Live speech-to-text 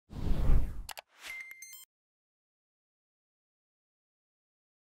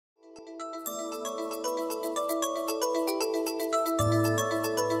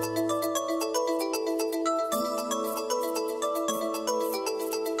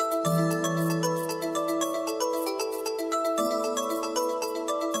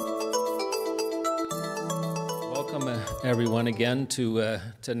Everyone again to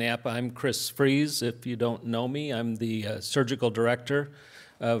NAPA. I'm Chris Fries. If you don't know me, I'm the surgical director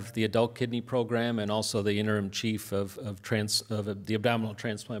of the adult kidney program and also the interim chief of the abdominal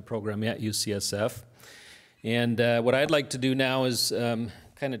transplant program at UCSF. And what I'd like to do now is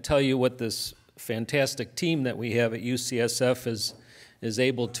kind of tell you what this fantastic team that we have at UCSF is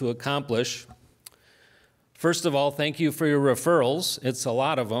able to accomplish. First of all, thank you for your referrals. It's a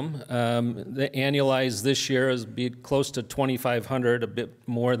lot of them. The annualized this year is be close to 2,500, a bit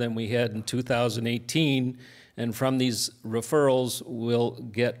more than we had in 2018. And from these referrals, we'll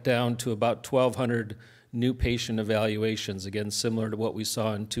get down to about 1,200 new patient evaluations, again, similar to what we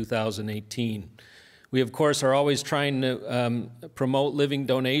saw in 2018. We, of course, are always trying to promote living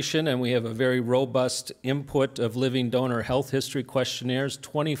donation, and we have a very robust input of living donor health history questionnaires,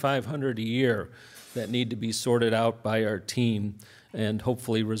 2,500 a year, that need to be sorted out by our team and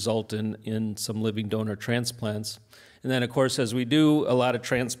hopefully result in some living donor transplants. And then, of course, as we do a lot of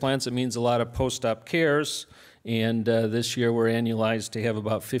transplants, it means a lot of post-op cares. And this year we're annualized to have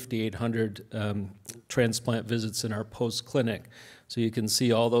about 5,800 transplant visits in our post-clinic. So you can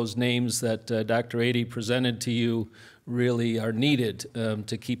see all those names that Dr. Adey presented to you really are needed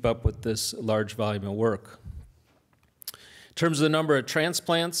to keep up with this large volume of work. In terms of the number of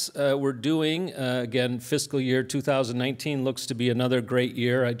transplants we're doing, again, fiscal year 2019 looks to be another great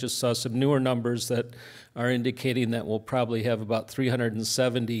year. I just saw some newer numbers that are indicating that we'll probably have about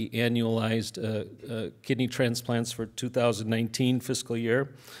 370 annualized kidney transplants for 2019 fiscal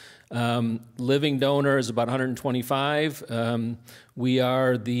year. Living donor is about 125. We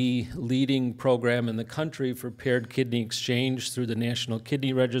are the leading program in the country for paired kidney exchange through the National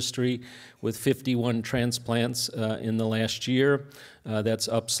Kidney Registry with 51 transplants in the last year. That's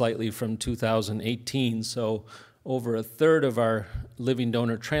up slightly from 2018. So over a third of our living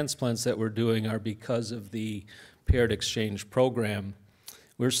donor transplants that we're doing are because of the paired exchange program.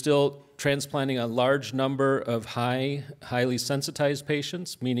 We're still transplanting a large number of highly sensitized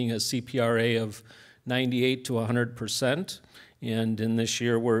patients, meaning a CPRA of 98 to 100%. And in this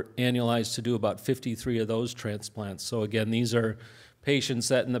year, we're annualized to do about 53 of those transplants. So again, these are patients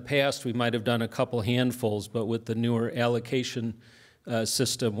that in the past we might have done a couple handfuls, but with the newer allocation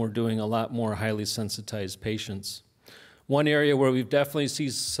system, we're doing a lot more highly sensitized patients. One area where we've definitely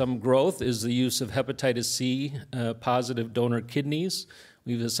seen some growth is the use of hepatitis C positive donor kidneys.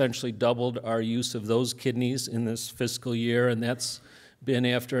 We've essentially doubled our use of those kidneys in this fiscal year, and that's been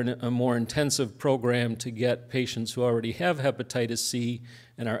after a more intensive program to get patients who already have hepatitis C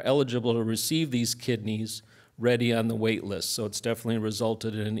and are eligible to receive these kidneys ready on the wait list. So it's definitely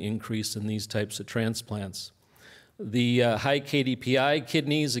resulted in an increase in these types of transplants. The high KDPI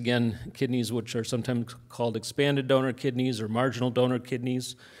kidneys, again, kidneys which are sometimes called expanded donor kidneys or marginal donor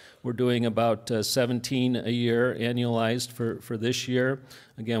kidneys, we're doing about 17 a year annualized for this year.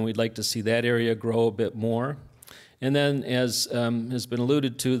 Again, we'd like to see that area grow a bit more. And then, as has been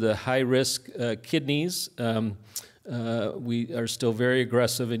alluded to, the high-risk kidneys, we are still very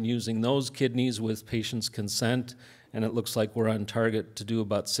aggressive in using those kidneys with patients' consent, and it looks like we're on target to do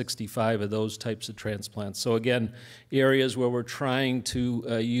about 65 of those types of transplants. So again, areas where we're trying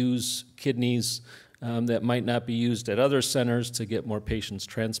to use kidneys that might not be used at other centers to get more patients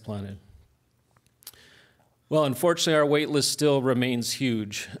transplanted. Well, unfortunately, our wait list still remains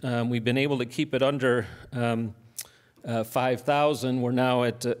huge. We've been able to keep it under 5,000. We're now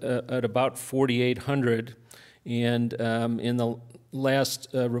at about 4,800. And in the last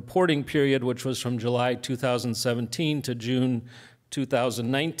reporting period, which was from July 2017 to June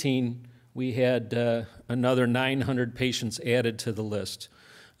 2019, we had another 900 patients added to the list.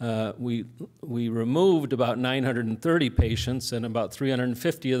 We removed about 930 patients, and about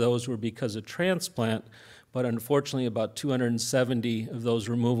 350 of those were because of transplant, but unfortunately about 270 of those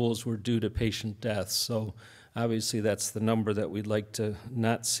removals were due to patient deaths. So obviously that's the number that we'd like to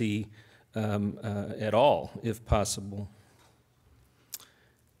not see at all, if possible.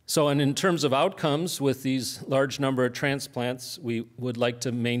 So, and in terms of outcomes, with these large number of transplants, we would like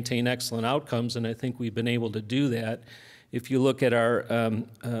to maintain excellent outcomes, and I think we've been able to do that. If you look at our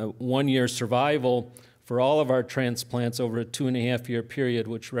one-year survival for all of our transplants over a 2.5-year period,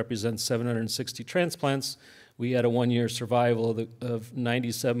 which represents 760 transplants, we had a one-year survival of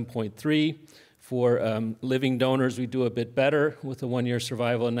 97.3. For living donors, we do a bit better with a one-year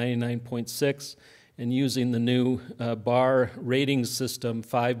survival of 99.6. and using the new bar rating system,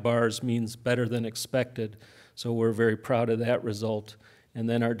 5 bars means better than expected. So we're very proud of that result. And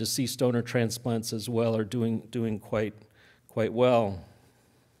then our deceased donor transplants as well are doing quite well.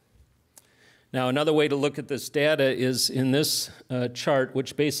 Now, another way to look at this data is in this chart,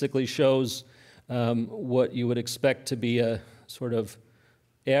 which basically shows what you would expect to be a sort of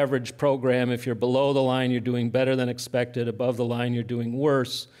average program. If you're below the line, you're doing better than expected. Above the line, you're doing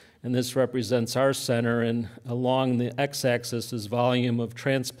worse. And this represents our center, and along the x-axis is volume of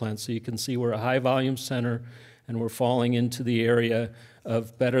transplants. So you can see we're a high-volume center, and we're falling into the area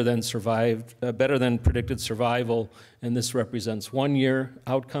of better than predicted survival, and this represents 1-year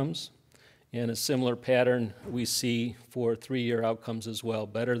outcomes. And a similar pattern we see for 3-year outcomes as well,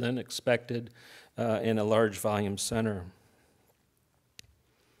 better than expected in a large volume center.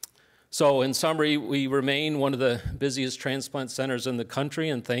 So in summary, we remain one of the busiest transplant centers in the country,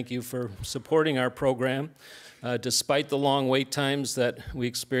 and thank you for supporting our program. Despite the long wait times that we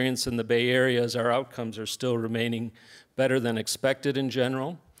experience in the Bay Area, our outcomes are still remaining better than expected in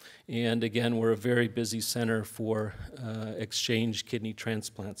general. And again, we're a very busy center for exchange kidney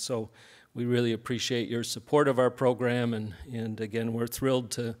transplants. So we really appreciate your support of our program, and again, we're thrilled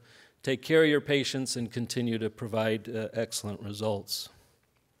to take care of your patients and continue to provide excellent results.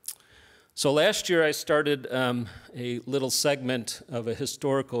 So last year I started a little segment of a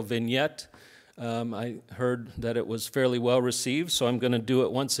historical vignette. I heard that it was fairly well received, so I'm going to do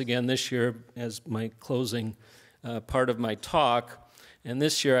it once again this year as my closing part of my talk. And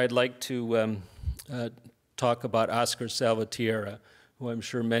this year I'd like to talk about Dr. Salvatierra, who I'm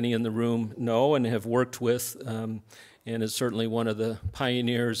sure many in the room know and have worked with, and is certainly one of the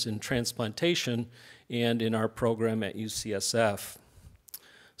pioneers in transplantation and in our program at UCSF.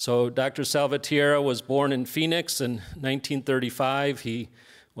 So Dr. Salvatierra was born in Phoenix in 1935. He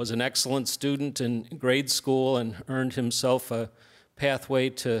was an excellent student in grade school and earned himself a pathway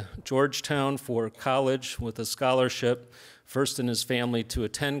to Georgetown for college with a scholarship, first in his family to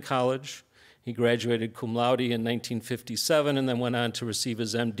attend college. He graduated cum laude in 1957 and then went on to receive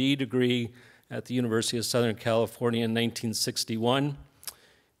his MD degree at the University of Southern California in 1961.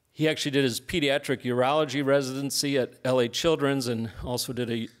 He actually did his pediatric urology residency at LA Children's and also did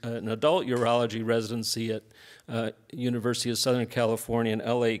an adult urology residency at University of Southern California and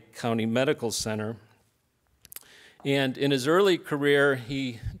LA County Medical Center. And in his early career,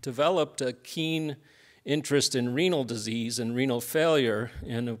 he developed a keen interest in renal disease and renal failure.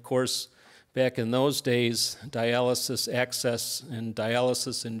 And of course, back in those days, dialysis access and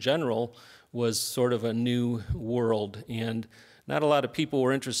dialysis in general was sort of a new world. And not a lot of people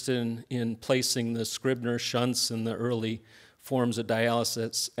were interested in placing the Scribner shunts in the early forms of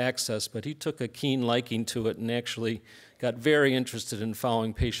dialysis access, but he took a keen liking to it and actually got very interested in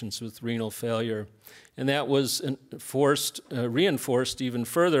following patients with renal failure. And that was reinforced even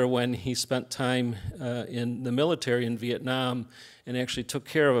further when he spent time in the military in Vietnam and actually took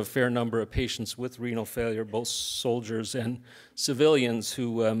care of a fair number of patients with renal failure, both soldiers and civilians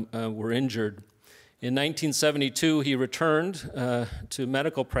who were injured. In 1972, he returned to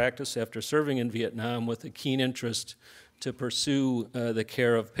medical practice after serving in Vietnam with a keen interest to pursue the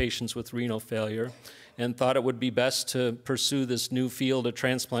care of patients with renal failure, and thought it would be best to pursue this new field of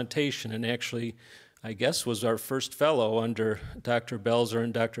transplantation, and actually, I guess, was our first fellow under Dr. Belzer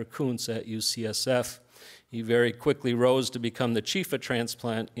and Dr. Kuntz at UCSF. He very quickly rose to become the chief of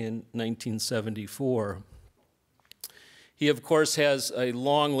transplant in 1974. He, of course, has a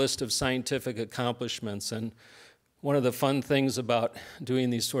long list of scientific accomplishments, and one of the fun things about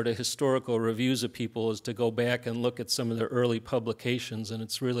doing these sort of historical reviews of people is to go back and look at some of their early publications, and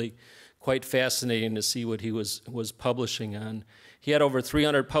it's really quite fascinating to see what he was publishing on. He had over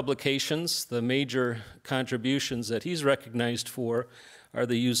 300 publications. The major contributions that he's recognized for are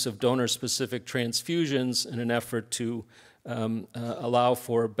the use of donor-specific transfusions in an effort to allow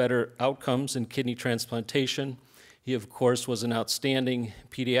for better outcomes in kidney transplantation. He, of course, was an outstanding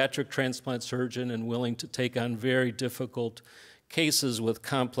pediatric transplant surgeon and willing to take on very difficult cases with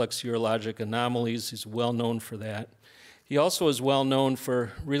complex urologic anomalies. He's well known for that. He also is well known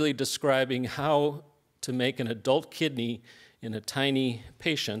for really describing how to make an adult kidney in a tiny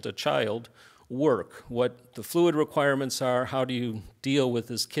patient, a child, work, what the fluid requirements are, how do you deal with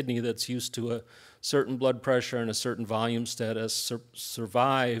this kidney that's used to a certain blood pressure and a certain volume status,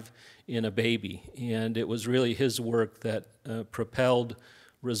 survive in a baby. And it was really his work that propelled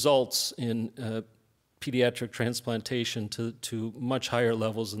results in pediatric transplantation to much higher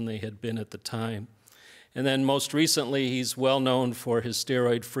levels than they had been at the time. And then most recently, he's well known for his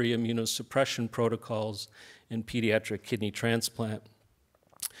steroid-free immunosuppression protocols in pediatric kidney transplant.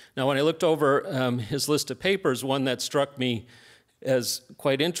 Now, when I looked over his list of papers, one that struck me as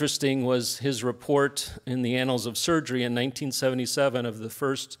quite interesting was his report in the Annals of Surgery in 1977 of the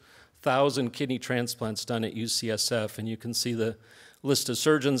first 1,000 kidney transplants done at UCSF. And you can see the list of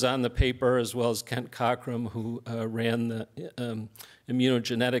surgeons on the paper, as well as Kent Cockrum, who ran the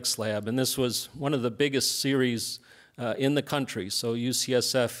immunogenetics lab. And this was one of the biggest series in the country. So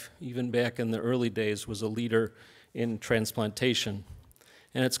UCSF, even back in the early days, was a leader in transplantation.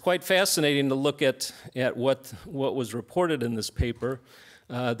 And it's quite fascinating to look at what was reported in this paper.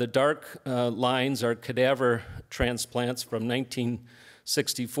 The dark lines are cadaver transplants from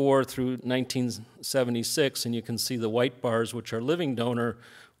 1964 through 1976, and you can see the white bars, which are living donor,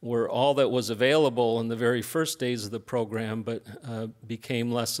 were all that was available in the very first days of the program, but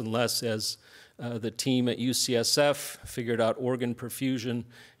became less and less as the team at UCSF figured out organ perfusion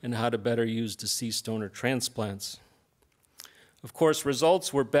and how to better use deceased donor transplants. Of course,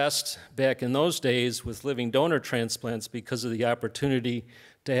 results were best back in those days with living donor transplants because of the opportunity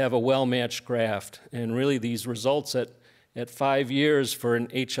to have a well-matched graft. And really these results at 5 years for an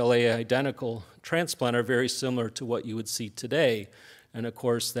HLA identical transplant are very similar to what you would see today. And of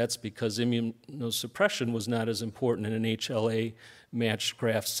course, that's because immunosuppression was not as important in an HLA matched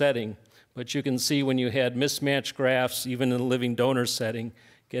graft setting. But you can see when you had mismatched grafts, even in a living donor setting,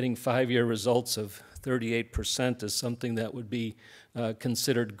 getting 5-year results of 38% is something that would be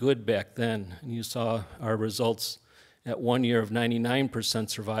considered good back then. And you saw our results at 1 year of 99%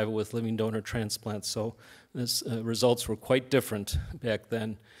 survival with living donor transplants. So this results were quite different back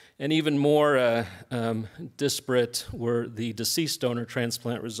then. And even more disparate were the deceased donor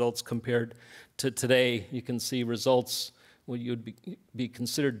transplant results compared to today. You can see results where you'd be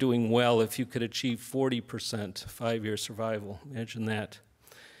considered doing well if you could achieve 40% 5-year survival. Imagine that.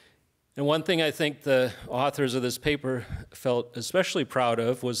 And one thing I think the authors of this paper felt especially proud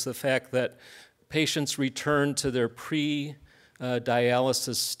of was the fact that patients returned to their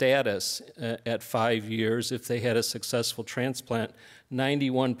pre-dialysis status at 5 years if they had a successful transplant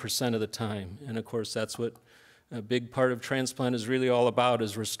 91% of the time. And of course, that's what a big part of transplant is really all about,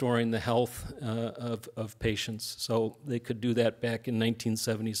 is restoring the health of patients. So they could do that back in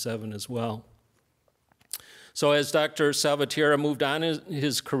 1977 as well. So as Dr. Salvatierra moved on in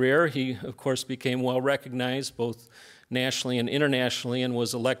his career, he, of course, became well recognized both nationally and internationally and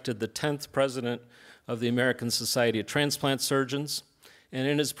was elected the 10th president of the American Society of Transplant Surgeons. And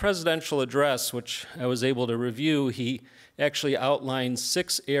in his presidential address, which I was able to review, he actually outlined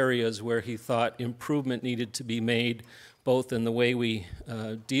 6 areas where he thought improvement needed to be made, both in the way we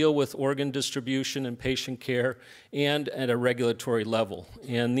deal with organ distribution and patient care and at a regulatory level.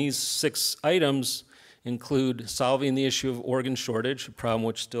 And these 6 items include solving the issue of organ shortage, a problem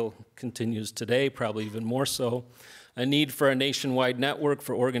which still continues today, probably even more so, a need for a nationwide network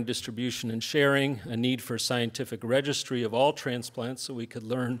for organ distribution and sharing, a need for a scientific registry of all transplants so we could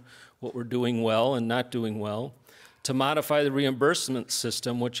learn what we're doing well and not doing well, to modify the reimbursement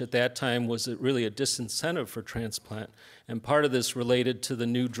system, which at that time was really a disincentive for transplant. And part of this related to the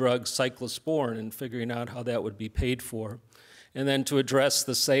new drug cyclosporin and figuring out how that would be paid for. And then to address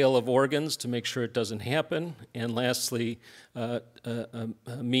the sale of organs to make sure it doesn't happen. And lastly, a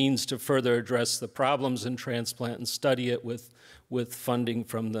means to further address the problems in transplant and study it with funding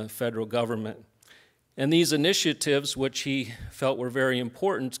from the federal government. And these initiatives, which he felt were very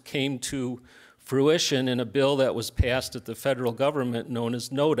important, came to fruition in a bill that was passed at the federal government known as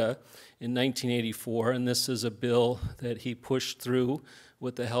Noda in 1984. And this is a bill that he pushed through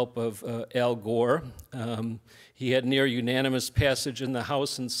with the help of Al Gore. He had near unanimous passage in the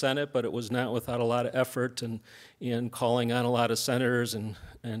House and Senate, but it was not without a lot of effort and calling on a lot of senators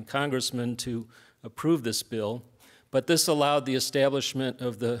and congressmen to approve this bill. But this allowed the establishment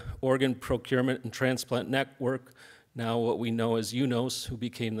of the Organ Procurement and Transplant Network, now what we know as UNOS, who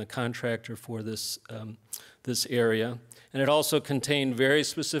became the contractor for this area. And it also contained very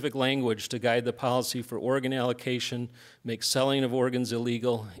specific language to guide the policy for organ allocation, make selling of organs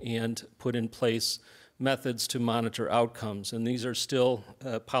illegal, and put in place methods to monitor outcomes. And these are still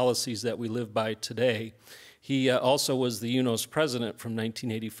policies that we live by today. He also was the UNOS president from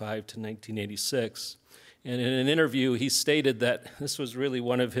 1985 to 1986. And in an interview, he stated that this was really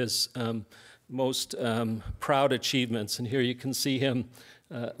one of his most proud achievements. And here you can see him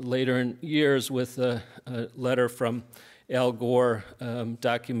later in years with a letter from Al Gore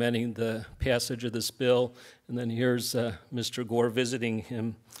documenting the passage of this bill. And then here's Mr. Gore visiting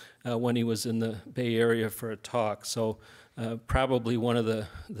him when he was in the Bay Area for a talk. So probably one of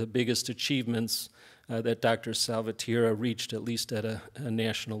the biggest achievements that Dr. Salvatierra reached, at least at a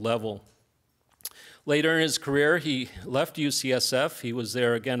national level. Later in his career, he left UCSF. He was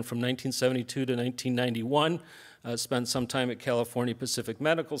there again from 1972 to 1991, spent some time at California Pacific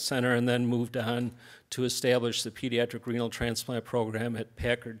Medical Center, and then moved on to establish the pediatric renal transplant program at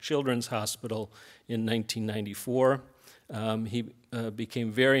Packard Children's Hospital in 1994. He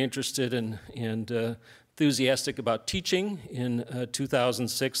became very interested and enthusiastic about teaching in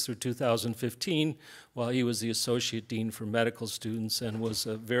 2006 through 2015, while he was the Associate Dean for Medical Students and was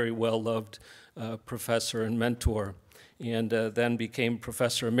a very well-loved professor and mentor, and then became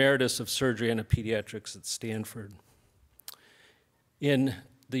Professor Emeritus of Surgery and Pediatrics at Stanford. In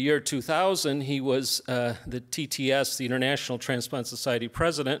the year 2000, he was the TTS, the International Transplant Society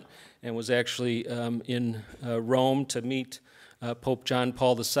President, and was actually in Rome to meet Pope John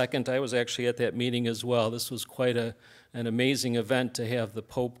Paul II. I was actually at that meeting as well. This was quite an amazing event to have the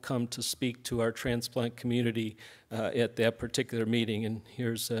Pope come to speak to our transplant community at that particular meeting. And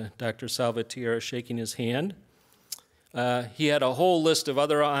here's Dr. Salvatierra shaking his hand. He had a whole list of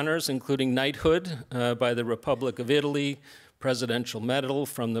other honors, including knighthood by the Republic of Italy, Presidential Medal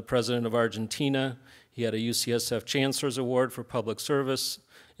from the President of Argentina. He had a UCSF Chancellor's Award for Public Service,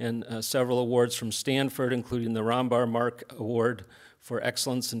 and several awards from Stanford, including the Rombar Mark Award for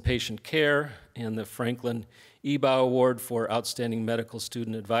Excellence in Patient Care and the Franklin Ebau Award for Outstanding Medical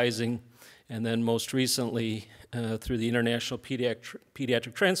Student Advising. And then most recently, through the International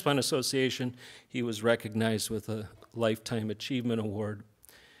Pediatric Transplant Association, he was recognized with a Lifetime Achievement Award.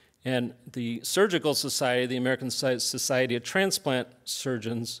 And the Surgical Society, the American Society of Transplant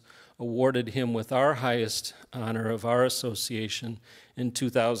Surgeons, awarded him with our highest honor of our association in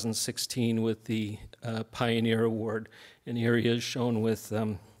 2016 with the Pioneer Award. And here he is shown with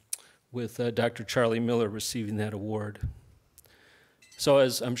Dr. Charlie Miller receiving that award. So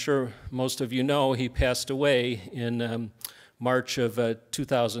as I'm sure most of you know, he passed away in March of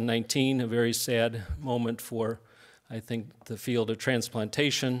 2019, a very sad moment for, I think, the field of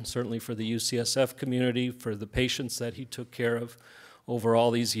transplantation, certainly for the UCSF community, for the patients that he took care of over all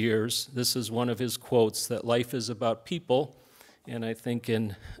these years. This is one of his quotes, that life is about people, and I think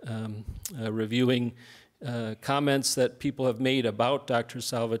in reviewing comments that people have made about Dr.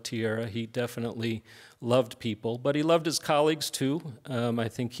 Salvatierra, he definitely loved people, but he loved his colleagues too. I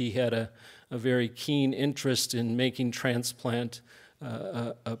think he had a very keen interest in making transplant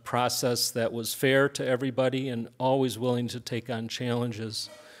a process that was fair to everybody and always willing to take on challenges.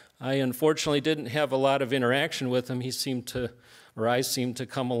 I unfortunately didn't have a lot of interaction with him. He seemed to, or I seemed to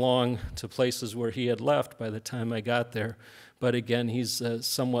come along to places where he had left by the time I got there. But again, he's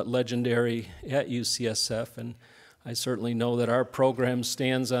somewhat legendary at UCSF, and I certainly know that our program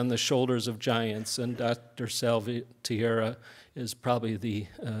stands on the shoulders of giants, and Dr. Salvatierra is probably the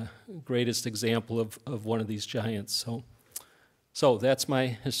greatest example of one of these giants. So that's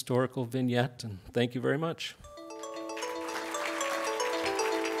my historical vignette, and thank you very much.